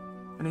this.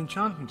 An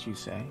enchantment, you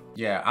say?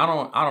 Yeah, I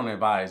don't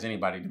advise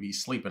anybody to be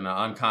sleeping an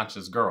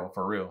unconscious girl,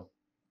 for real.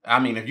 I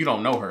mean, if you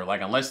don't know her,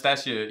 like, unless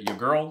that's your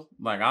girl,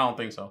 like, I don't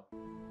think so.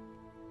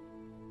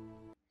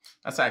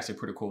 That's actually a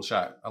pretty cool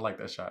shot. I like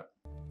that shot.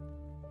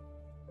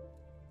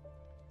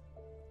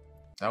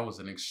 That was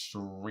an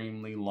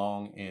extremely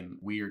long and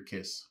weird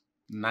kiss.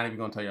 Not even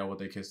gonna tell y'all what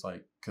they kissed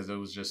like, because it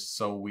was just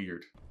so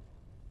weird.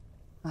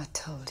 I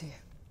told you.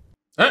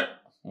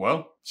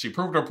 Well, she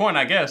proved her point,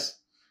 I guess.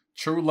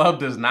 True love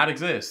does not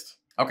exist.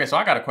 Okay, so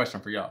I got a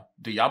question for y'all.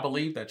 Do y'all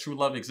believe that true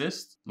love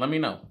exists? Let me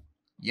know.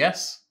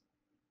 Yes?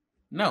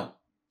 No?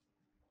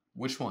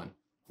 Which one?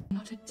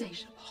 Not a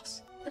deja,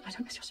 boss. I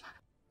don't miss your smile.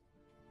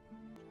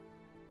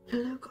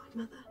 Hello,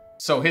 Godmother.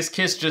 So his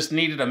kiss just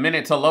needed a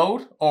minute to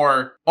load?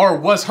 Or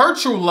was her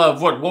true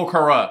love what woke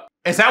her up?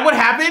 Is that what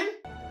happened?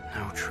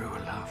 No true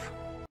love.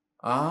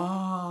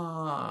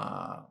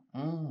 Ah.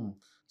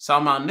 So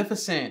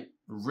Maleficent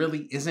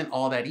really isn't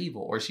all that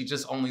evil, or she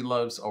just only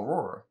loves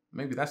Aurora.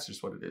 Maybe that's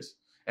just what it is.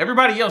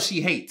 Everybody else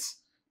she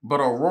hates, but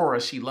Aurora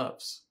she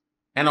loves.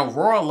 And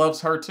Aurora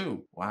loves her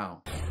too.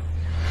 Wow.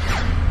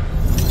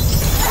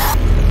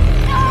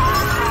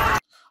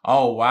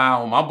 Oh,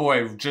 wow. My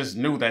boy just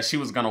knew that she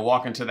was going to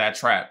walk into that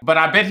trap. But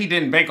I bet he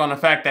didn't bank on the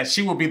fact that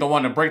she would be the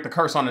one to break the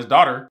curse on his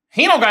daughter.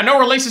 He don't got no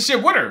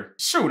relationship with her.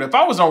 Shoot, if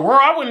I was Aurora,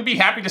 I wouldn't be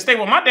happy to stay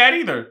with my dad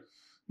either.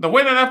 The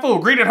way that fool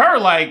greeted her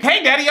like,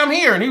 hey, daddy, I'm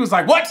here. And he was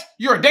like, what?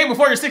 You're a day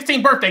before your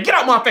 16th birthday. Get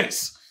out my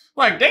face.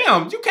 Like,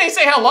 damn, you can't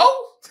say hello?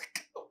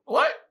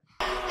 What?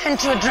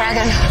 Into a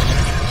dragon.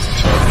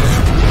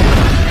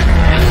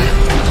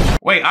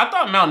 Wait, I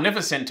thought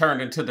Maleficent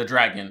turned into the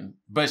dragon,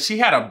 but she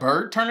had a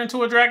bird turn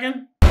into a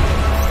dragon?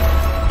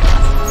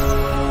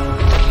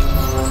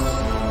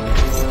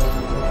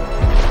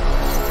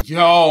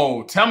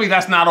 Yo, tell me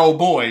that's not old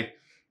boy.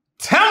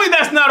 Tell me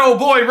that's not old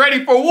boy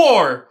ready for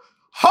war.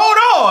 Hold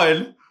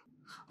on.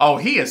 Oh,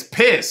 he is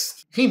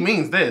pissed. He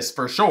means this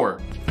for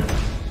sure.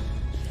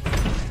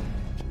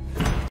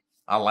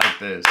 I like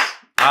this.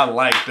 I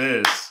like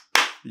this.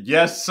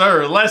 Yes,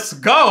 sir. Let's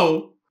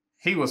go.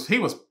 He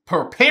was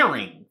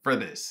preparing for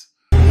this.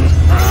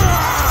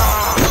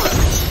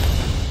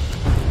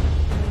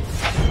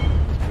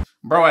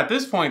 Bro, at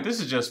this point, this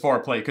is just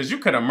foreplay because you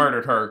could have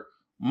murdered her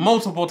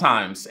multiple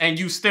times and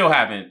you still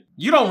haven't.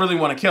 You don't really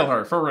want to kill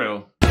her, for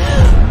real.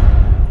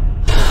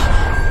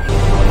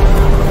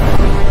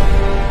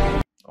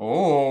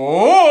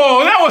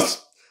 Oh,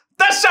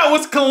 that shot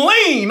was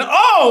clean.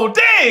 Oh,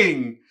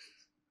 dang.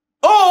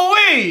 Oh,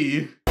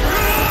 wait.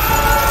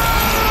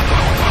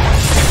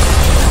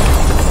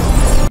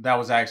 That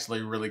was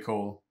actually really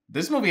cool.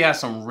 This movie has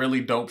some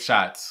really dope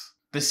shots.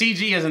 The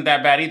CG isn't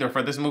that bad either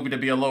for this movie to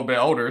be a little bit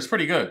older. It's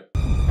pretty good.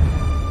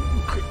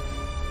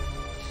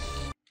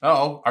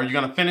 Uh-oh, are you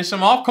gonna finish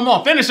him off? Come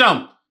on, finish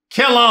him!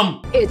 Kill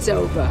him! It's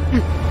over.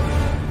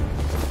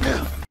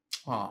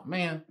 Oh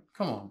man,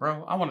 come on,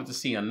 bro. I wanted to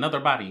see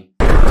another body.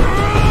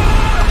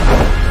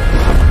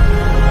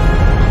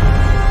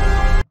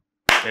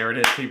 There it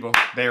is, people.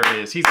 There it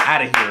is. He's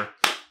out of here.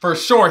 For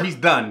sure, he's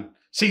done.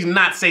 She's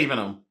not saving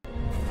him.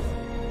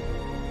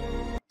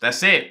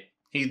 That's it.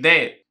 He's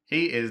dead.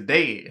 He is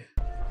dead.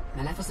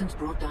 Maleficent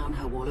brought down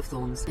her wall of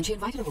thorns, and she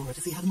invited Aurora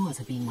to see how the Moors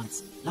had been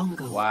once, long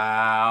ago.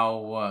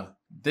 Wow.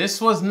 This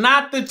was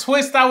not the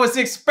twist I was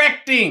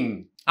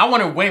expecting. I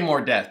wanted way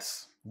more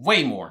deaths.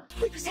 Way more.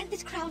 We present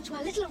this crown to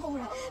our little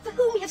Aurora, for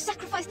whom we have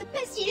sacrificed the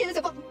best years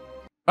of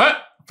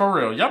For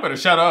real, y'all better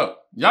shut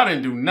up. Y'all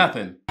didn't do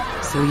nothing.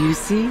 So you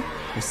see,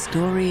 the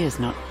story is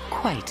not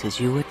quite as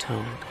you were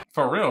told.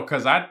 For real,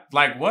 because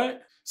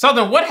what? So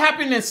then what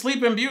happened in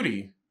Sleeping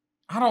Beauty?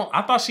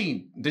 I thought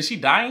did she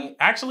die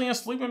actually in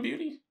Sleeping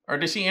Beauty? Or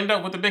did she end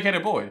up with the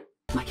big-headed boy?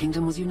 My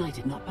kingdom was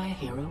united not by a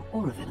hero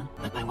or a villain,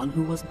 but by one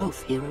who was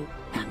both hero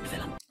and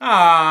villain.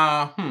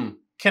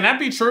 Can that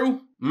be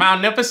true?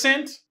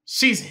 Maleficent?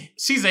 She's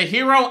a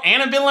hero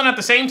and a villain at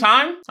the same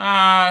time?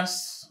 I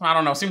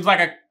don't know. Seems like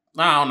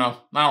I don't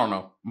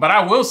know. But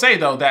I will say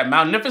though that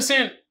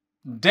Maleficent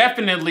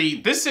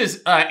definitely, this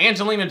is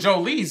Angelina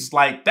Jolie's,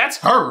 that's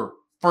her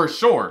for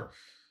sure.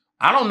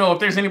 I don't know if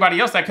there's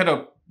anybody else that could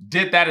have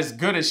did that as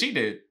good as she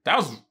did. That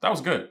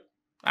was good.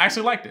 I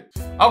actually liked it.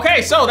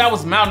 Okay, so that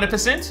was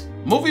Maleficent.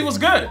 Movie was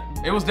good.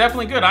 It was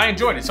definitely good. I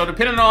enjoyed it. So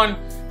depending on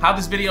how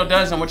this video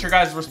does and what your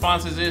guys'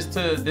 responses is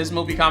to this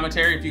movie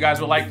commentary, if you guys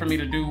would like for me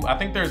to do, I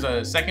think there's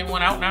a second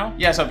one out now.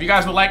 Yeah, so if you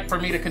guys would like for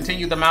me to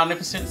continue the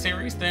Maleficent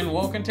series, then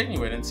we'll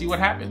continue it and see what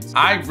happens.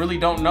 I really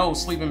don't know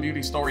Sleeping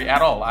Beauty's story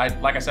at all.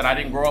 Like I said, I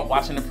didn't grow up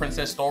watching the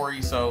princess story,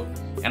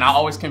 and I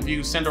always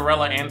confuse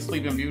Cinderella and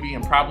Sleeping Beauty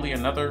and probably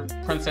another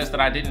princess that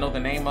I didn't know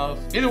the name of.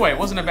 Either way, it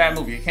wasn't a bad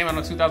movie. It came out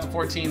in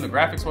 2014. The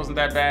graphics wasn't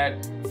that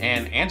bad.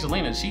 And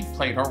Angelina, she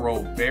played her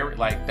role very,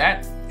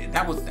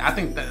 I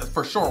think that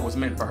for sure was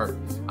meant for her.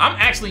 I'm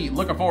actually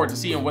looking forward to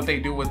seeing what they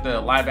do with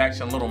the live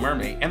action Little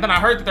Mermaid. And then I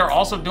heard that they're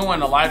also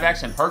doing a live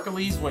action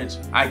Hercules, which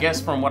I guess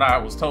from what I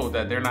was told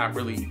that they're not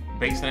really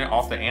basing it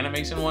off the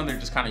animation one. They're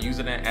just kind of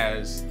using it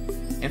as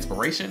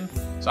inspiration.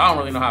 So I don't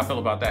really know how I feel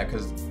about that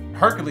because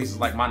Hercules is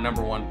like my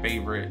 #1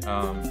 favorite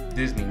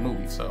Disney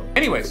movie. So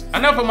anyways,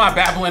 enough of my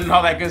babbling and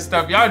all that good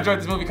stuff. Y'all enjoyed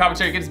this movie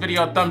commentary, give this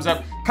video a thumbs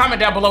up. Comment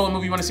down below what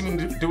movie you want to see me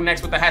do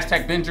next with the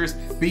hashtag Bingers,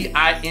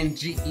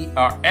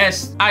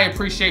 BINGERS. I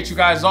appreciate you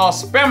guys all.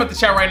 Spam at the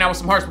chat right now with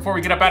some hearts before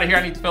we get up out of here.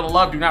 I need to feel the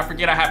love. Do not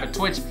forget I have a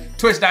Twitch,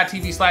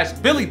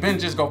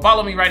 twitch.tv/BillyBinges. Go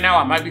follow me right now.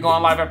 I might be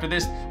going live after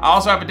this. I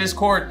also have a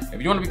Discord.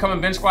 If you want to become a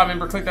Binge Squad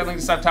member, click that link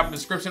inside the top of the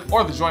description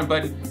or the join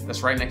button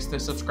that's right next to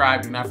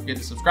subscribe. Do not forget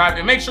to subscribe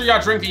and make sure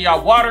y'all drinking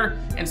y'all water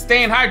and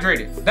staying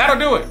hydrated. That'll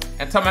do it.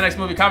 Until my next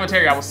movie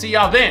commentary, I will see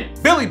y'all then.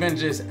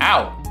 BillyBinges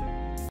out.